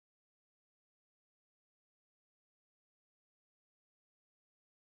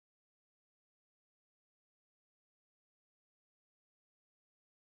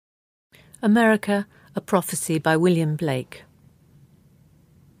America, a Prophecy by William Blake.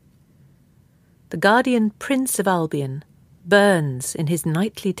 The guardian prince of Albion burns in his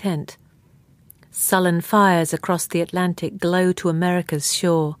nightly tent. Sullen fires across the Atlantic glow to America's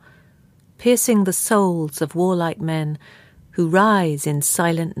shore, piercing the souls of warlike men who rise in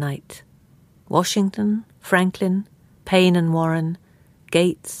silent night. Washington, Franklin, Payne and Warren,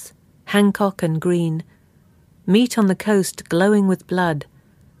 Gates, Hancock and Greene meet on the coast glowing with blood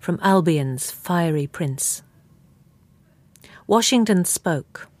from Albion's fiery prince. Washington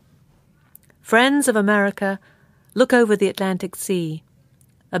spoke. Friends of America, look over the Atlantic Sea.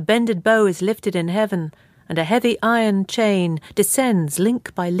 A bended bow is lifted in heaven, and a heavy iron chain descends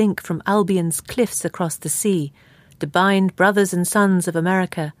link by link from Albion's cliffs across the sea to bind brothers and sons of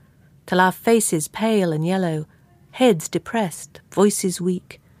America, till our faces pale and yellow, heads depressed, voices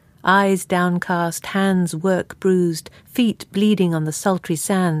weak, eyes downcast, hands work bruised, feet bleeding on the sultry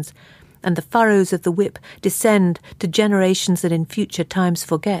sands, and the furrows of the whip descend to generations that in future times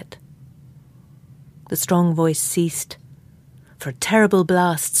forget. The strong voice ceased, for a terrible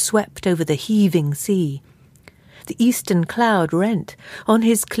blast swept over the heaving sea. The eastern cloud rent. On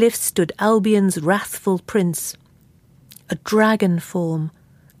his cliffs stood Albion's wrathful prince, a dragon form,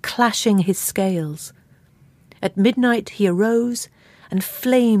 clashing his scales. At midnight he arose and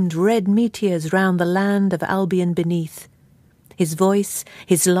flamed red meteors round the land of Albion beneath. His voice,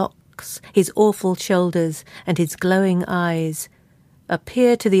 his locks, his awful shoulders, and his glowing eyes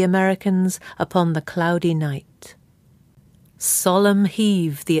appear to the Americans upon the cloudy night. Solemn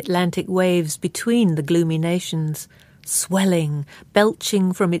heave the Atlantic waves between the gloomy nations, swelling,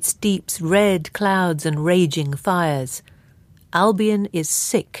 belching from its deeps red clouds and raging fires. Albion is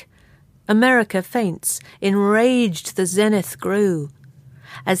sick. America faints. Enraged the zenith grew.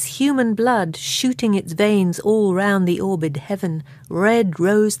 As human blood, shooting its veins all round the orbed heaven, red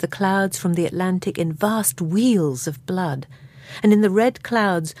rose the clouds from the Atlantic in vast wheels of blood, and in the red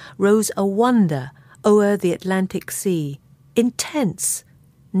clouds rose a wonder o'er the Atlantic Sea, intense,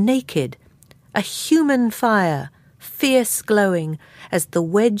 naked, a human fire, fierce glowing as the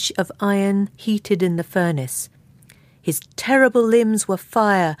wedge of iron heated in the furnace. His terrible limbs were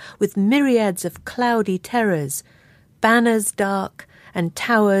fire with myriads of cloudy terrors, banners dark and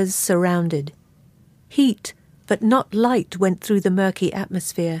towers surrounded. Heat, but not light, went through the murky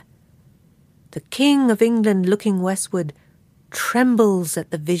atmosphere. The King of England, looking westward, trembles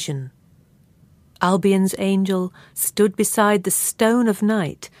at the vision. Albion's angel stood beside the stone of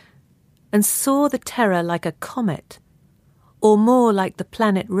night and saw the terror like a comet, or more like the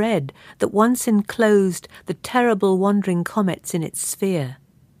planet Red that once enclosed the terrible wandering comets in its sphere.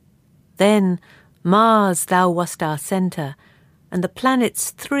 Then, Mars, thou wast our centre, and the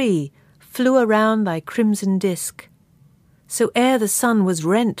planets 3 flew around thy crimson disk, so ere the sun was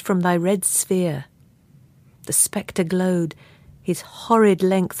rent from thy red sphere. The spectre glowed, his horrid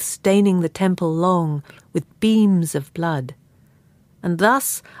length staining the temple long with beams of blood. And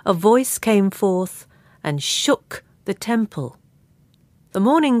thus a voice came forth and shook the temple. The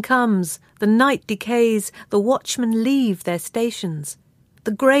morning comes, the night decays, the watchmen leave their stations.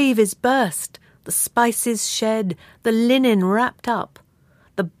 The grave is burst, the spices shed, the linen wrapped up,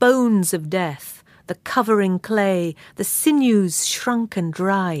 the bones of death, the covering clay, the sinews shrunk and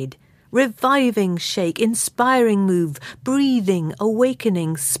dried, reviving shake, inspiring move, breathing,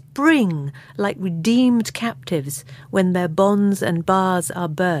 awakening, spring like redeemed captives when their bonds and bars are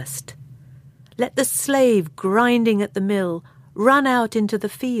burst. Let the slave grinding at the mill run out into the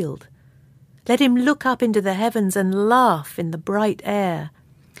field. Let him look up into the heavens and laugh in the bright air.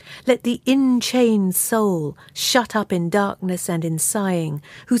 Let the in-chained soul, shut up in darkness and in sighing,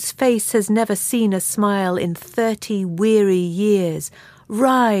 whose face has never seen a smile in 30 weary years,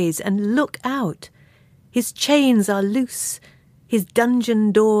 rise and look out. His chains are loose, his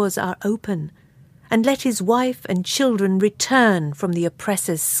dungeon doors are open, and let his wife and children return from the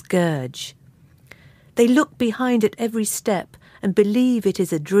oppressor's scourge. They look behind at every step and believe it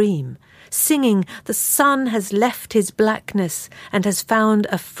is a dream, singing, the sun has left his blackness and has found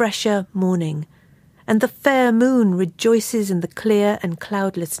a fresher morning, and the fair moon rejoices in the clear and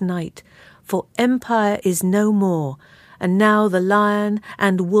cloudless night, for empire is no more, and now the lion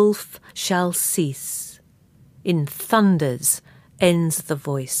and wolf shall cease. In thunders ends the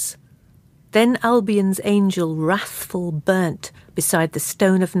voice. Then Albion's angel wrathful burnt beside the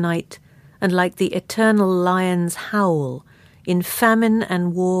stone of night, and like the eternal lion's howl, in famine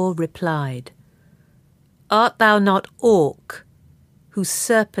and war replied, Art thou not Orc, whose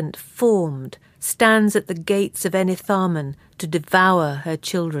serpent formed stands at the gates of Enitharmon to devour her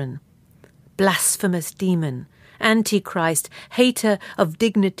children? Blasphemous demon, Antichrist, hater of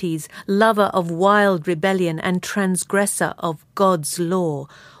dignities, lover of wild rebellion, and transgressor of God's law,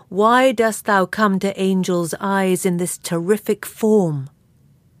 why dost thou come to angels' eyes in this terrific form?"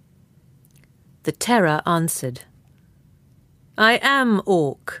 The terror answered, "I am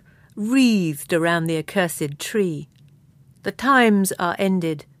Orc, wreathed around the accursed tree. The times are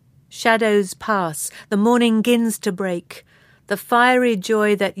ended, shadows pass, the morning gins to break. The fiery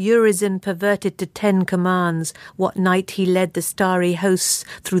joy that Urizen perverted to 10 commands, what night he led the starry hosts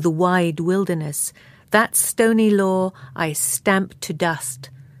through the wide wilderness, that stony law I stamp to dust,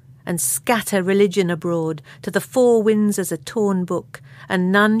 and scatter religion abroad to the 4 winds as a torn book,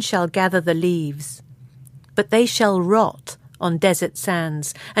 and none shall gather the leaves. But they shall rot on desert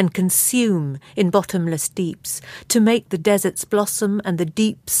sands, and consume in bottomless deeps, to make the deserts blossom and the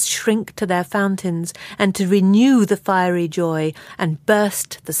deeps shrink to their fountains, and to renew the fiery joy and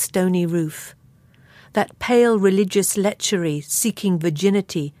burst the stony roof. That pale religious lechery seeking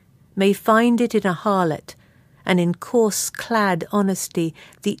virginity may find it in a harlot, and in coarse-clad honesty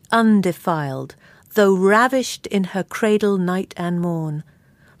the undefiled, though ravished in her cradle night and morn.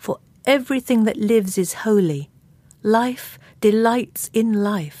 For everything that lives is holy. Life delights in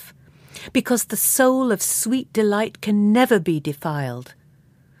life, because the soul of sweet delight can never be defiled.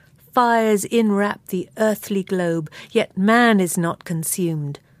 Fires enwrap the earthly globe, yet man is not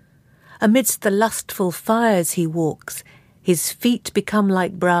consumed. Amidst the lustful fires he walks, his feet become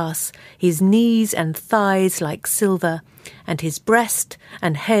like brass, his knees and thighs like silver, and his breast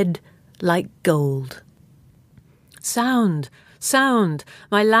and head like gold. Sound, sound,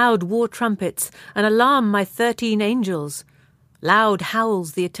 my loud war trumpets, and alarm my 13 angels. Loud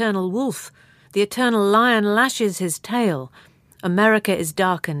howls the eternal wolf, the eternal lion lashes his tail. America is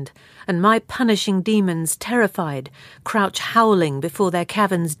darkened, and my punishing demons, terrified, crouch howling before their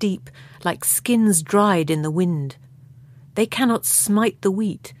caverns deep, like skins dried in the wind. They cannot smite the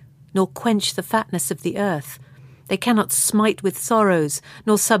wheat, nor quench the fatness of the earth. They cannot smite with sorrows,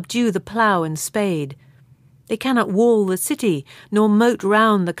 nor subdue the plough and spade. They cannot wall the city, nor moat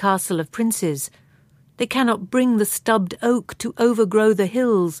round the castle of princes. They cannot bring the stubbed oak to overgrow the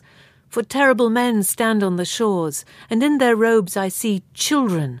hills, for terrible men stand on the shores, and in their robes I see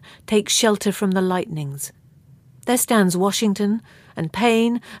children take shelter from the lightnings. There stands Washington, and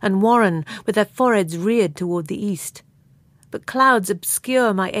Payne, and Warren, with their foreheads reared toward the east. But clouds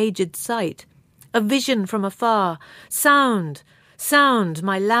obscure my aged sight. A vision from afar. Sound, sound,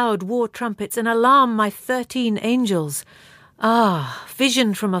 my loud war trumpets, and alarm my 13 angels. Ah,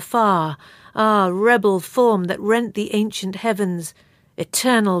 vision from afar. Ah, rebel form that rent the ancient heavens.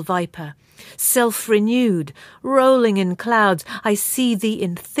 Eternal viper, self-renewed, rolling in clouds, I see thee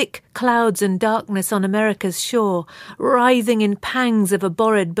in thick clouds and darkness on America's shore, writhing in pangs of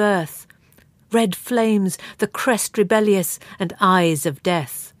abhorred birth. Red flames, the crest rebellious, and eyes of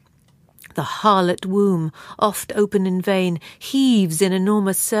death. The harlot womb, oft open in vain, heaves in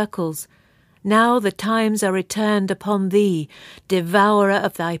enormous circles. Now the times are returned upon thee, devourer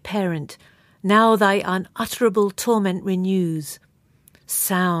of thy parent. Now thy unutterable torment renews.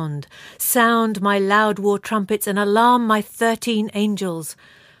 Sound, sound, my loud war trumpets, and alarm my 13 angels.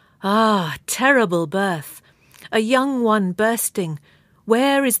 Ah, terrible birth! A young one bursting.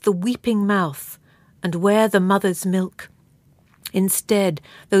 Where is the weeping mouth, and where the mother's milk? Instead,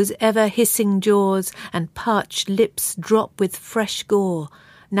 those ever-hissing jaws and parched lips drop with fresh gore.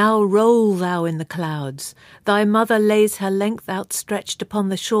 Now roll thou in the clouds. Thy mother lays her length outstretched upon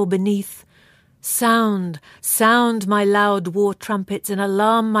the shore beneath. Sound, sound, my loud war trumpets, and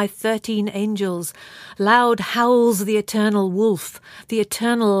alarm my 13 angels. Loud howls the eternal wolf, the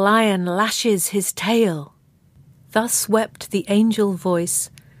eternal lion lashes his tail. Thus wept the angel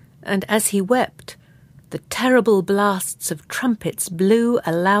voice, and as he wept, the terrible blasts of trumpets blew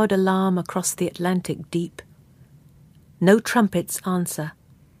a loud alarm across the Atlantic deep. No trumpets answer,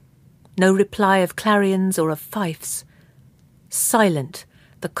 no reply of clarions or of fifes. Silent,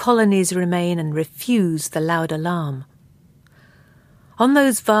 the colonies remain and refuse the loud alarm. On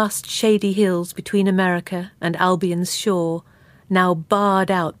those vast shady hills between America and Albion's shore, now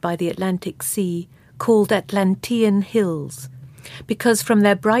barred out by the Atlantic Sea, called Atlantean Hills, because from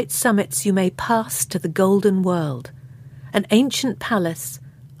their bright summits you may pass to the golden world. An ancient palace,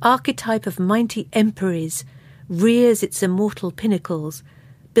 archetype of mighty emperies, rears its immortal pinnacles,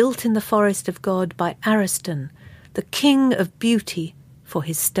 built in the forest of God by Ariston, the king of beauty, for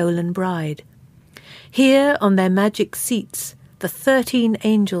his stolen bride. Here on their magic seats the 13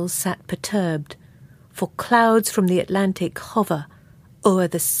 angels sat perturbed, for clouds from the Atlantic hover o'er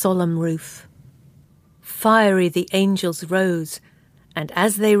the solemn roof. Fiery the angels rose, And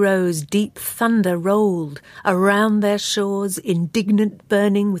as they rose, deep thunder rolled around their shores, indignant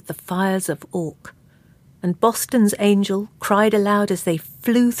burning with the fires of Orc. And Boston's angel cried aloud as they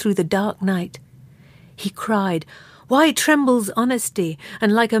flew through the dark night. He cried, "Why trembles honesty,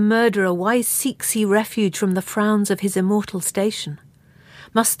 and like a murderer why seeks he refuge from the frowns of his immortal station?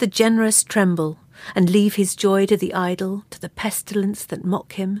 Must the generous tremble, and leave his joy to the idle, to the pestilence that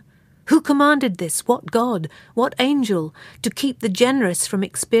mock him? Who commanded this? What god? What angel? To keep the generous from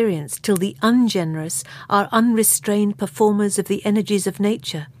experience, till the ungenerous are unrestrained performers of the energies of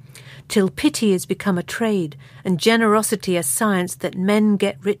nature, till pity is become a trade, and generosity a science that men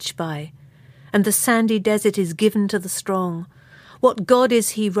get rich by, and the sandy desert is given to the strong. What god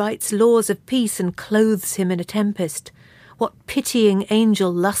is he writes laws of peace and clothes him in a tempest? What pitying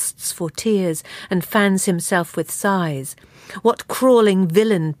angel lusts for tears and fans himself with sighs? What crawling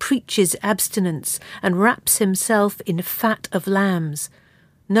villain preaches abstinence and wraps himself in fat of lambs?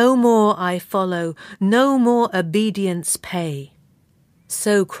 No more I follow, no more obedience pay."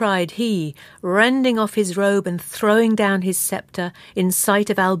 So cried he, rending off his robe and throwing down his sceptre in sight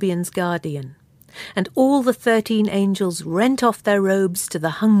of Albion's guardian. And all the 13 angels rent off their robes to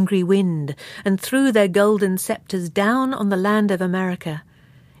the hungry wind, and threw their golden sceptres down on the land of America.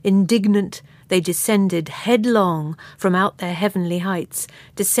 Indignant, they descended headlong from out their heavenly heights,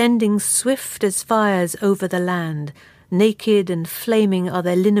 descending swift as fires over the land. Naked and flaming are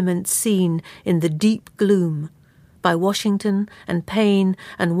their lineaments seen in the deep gloom. By Washington and Payne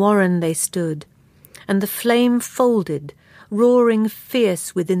and Warren they stood, and the flame folded, roaring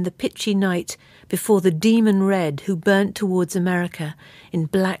fierce within the pitchy night, before the demon red who burnt towards America, in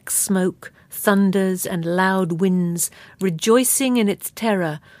black smoke, thunders and loud winds, rejoicing in its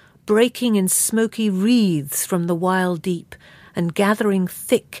terror, breaking in smoky wreaths from the wild deep, and gathering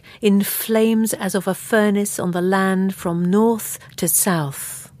thick in flames as of a furnace on the land from north to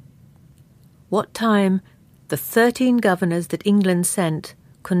south. What time the 13 governors that England sent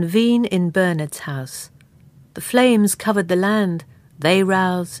convene in Bernard's house. The flames covered the land, they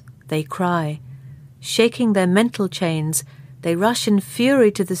rouse, they cry. Shaking their mental chains, they rush in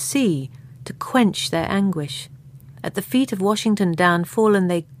fury to the sea to quench their anguish. At the feet of Washington downfallen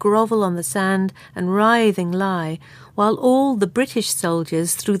they grovel on the sand and writhing lie, while all the British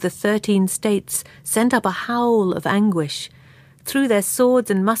soldiers through the 13 states sent up a howl of anguish, threw their swords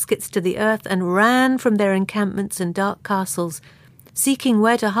and muskets to the earth, and ran from their encampments and dark castles, seeking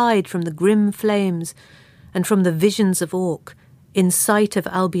where to hide from the grim flames and from the visions of Orc, in sight of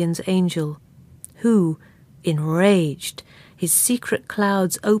Albion's angel, who, enraged, his secret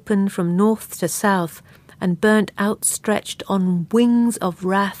clouds opened from north to south, and burnt outstretched on wings of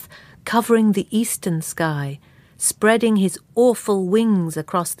wrath, covering the eastern sky, spreading his awful wings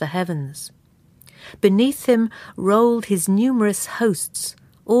across the heavens. Beneath him rolled his numerous hosts,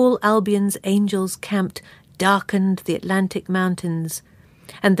 all Albion's angels camped, darkened the Atlantic mountains,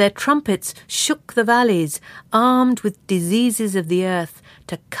 and their trumpets shook the valleys, armed with diseases of the earth,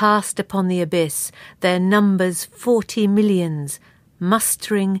 to cast upon the abyss their numbers 40 millions,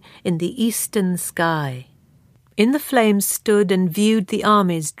 mustering in the eastern sky. In the flames stood and viewed the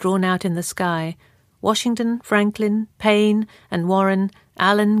armies drawn out in the sky, Washington, Franklin, Payne, and Warren,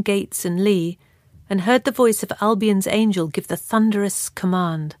 Allen, Gates, and Lee, and heard the voice of Albion's angel give the thunderous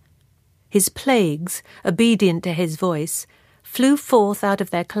command. His plagues, obedient to his voice, flew forth out of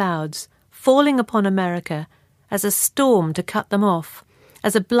their clouds, falling upon America, as a storm to cut them off,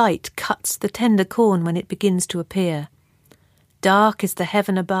 as a blight cuts the tender corn when it begins to appear. Dark is the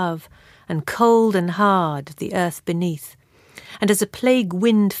heaven above, and cold and hard the earth beneath. And as a plague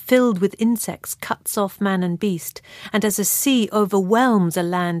wind filled with insects cuts off man and beast, and as a sea overwhelms a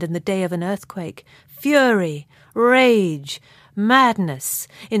land in the day of an earthquake, fury, rage, madness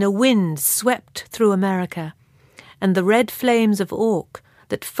in a wind swept through America, and the red flames of Orc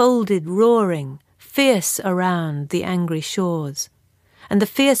that folded roaring, fierce around the angry shores, and the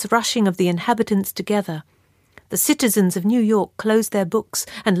fierce rushing of the inhabitants together. The citizens of New York closed their books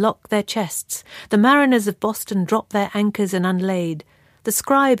and locked their chests. The mariners of Boston dropped their anchors and unlaid. The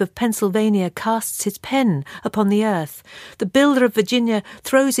scribe of Pennsylvania casts his pen upon the earth. The builder of Virginia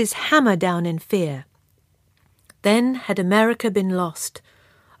throws his hammer down in fear. Then had America been lost,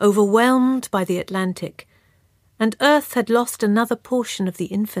 overwhelmed by the Atlantic, and earth had lost another portion of the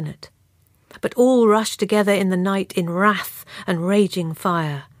infinite. But all rushed together in the night in wrath and raging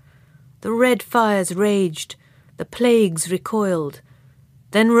fire. The red fires raged, the plagues recoiled.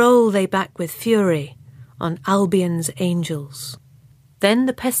 Then roll they back with fury on Albion's angels. Then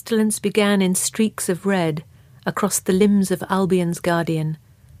the pestilence began in streaks of red across the limbs of Albion's guardian.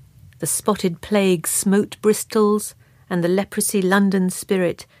 The spotted plague smote Bristol's and the leprosy London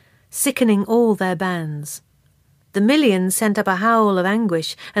spirit, sickening all their bands. The millions sent up a howl of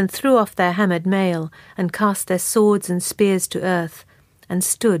anguish and threw off their hammered mail and cast their swords and spears to earth and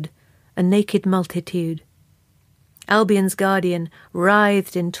stood, a naked multitude. Albion's guardian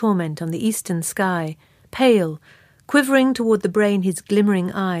writhed in torment on the eastern sky, pale, quivering toward the brain his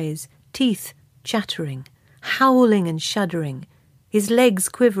glimmering eyes, teeth chattering, howling and shuddering, his legs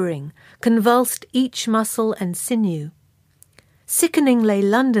quivering, convulsed each muscle and sinew. Sickening lay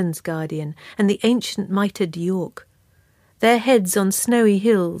London's guardian and the ancient mitred York, their heads on snowy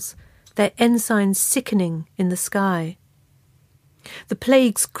hills, their ensigns sickening in the sky. The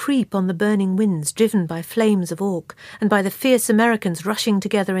plagues creep on the burning winds, driven by flames of orc, and by the fierce Americans rushing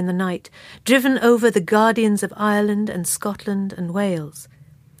together in the night, driven over the guardians of Ireland and Scotland and Wales.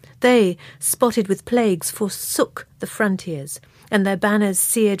 They, spotted with plagues, forsook the frontiers, and their banners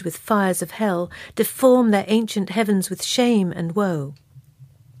seared with fires of hell, deform their ancient heavens with shame and woe.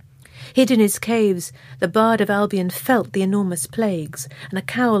 Hid in his caves, the bard of Albion felt the enormous plagues, and a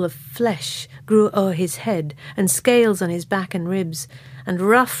cowl of flesh grew o'er his head, and scales on his back and ribs, and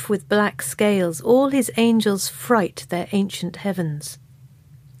rough with black scales all his angels fright their ancient heavens.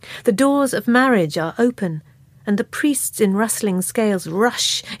 The doors of marriage are open, and the priests in rustling scales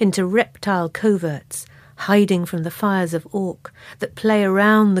rush into reptile coverts, hiding from the fires of orc that play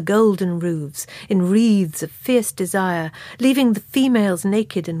around the golden roofs in wreaths of fierce desire, leaving the females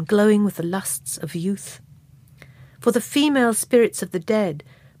naked and glowing with the lusts of youth. For the female spirits of the dead,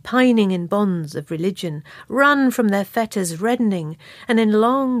 pining in bonds of religion, run from their fetters reddening, and in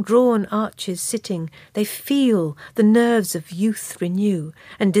long-drawn arches sitting, they feel the nerves of youth renew,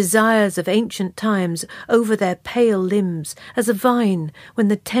 and desires of ancient times over their pale limbs, as a vine when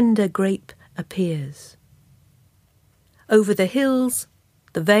the tender grape appears. Over the hills,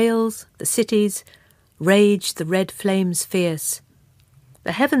 the vales, the cities, raged the red flames fierce.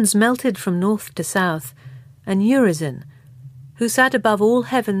 The heavens melted from north to south, and Urizen, who sat above all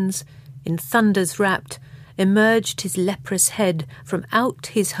heavens, in thunders wrapped, emerged his leprous head from out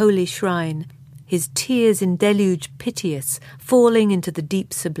his holy shrine, his tears in deluge piteous, falling into the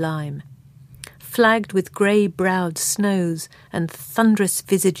deep sublime. Flagged with grey-browed snows and thunderous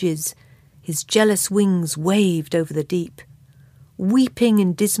visages, his jealous wings waved over the deep. Weeping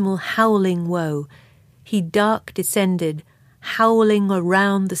in dismal howling woe, he dark descended, howling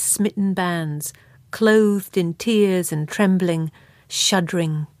around the smitten bands, clothed in tears and trembling,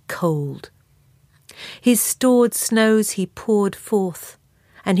 shuddering cold. His stored snows he poured forth,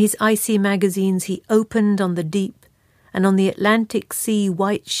 and his icy magazines he opened on the deep, and on the Atlantic sea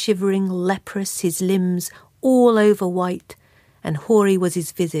white shivering, leprous his limbs, all over white, and hoary was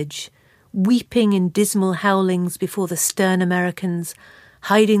his visage, weeping in dismal howlings before the stern Americans,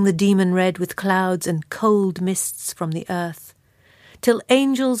 hiding the demon red with clouds and cold mists from the earth, till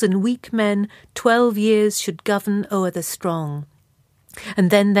angels and weak men 12 years should govern o'er the strong,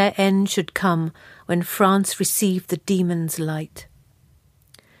 and then their end should come when France received the demon's light.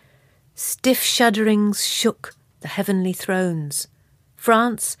 Stiff shudderings shook the heavenly thrones.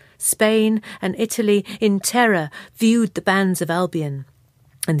 France, Spain, and Italy in terror viewed the bands of Albion,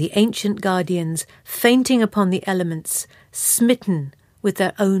 and the ancient guardians, fainting upon the elements, smitten with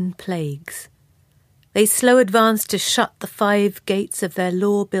their own plagues. They slow advanced to shut the 5 gates of their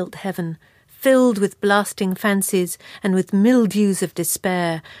law-built heaven, filled with blasting fancies and with mildews of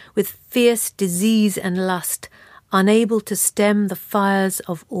despair, with fierce disease and lust, unable to stem the fires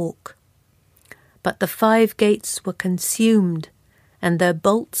of orc. But the 5 gates were consumed, and their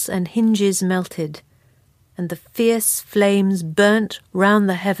bolts and hinges melted, and the fierce flames burnt round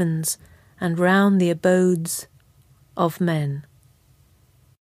the heavens and round the abodes of men.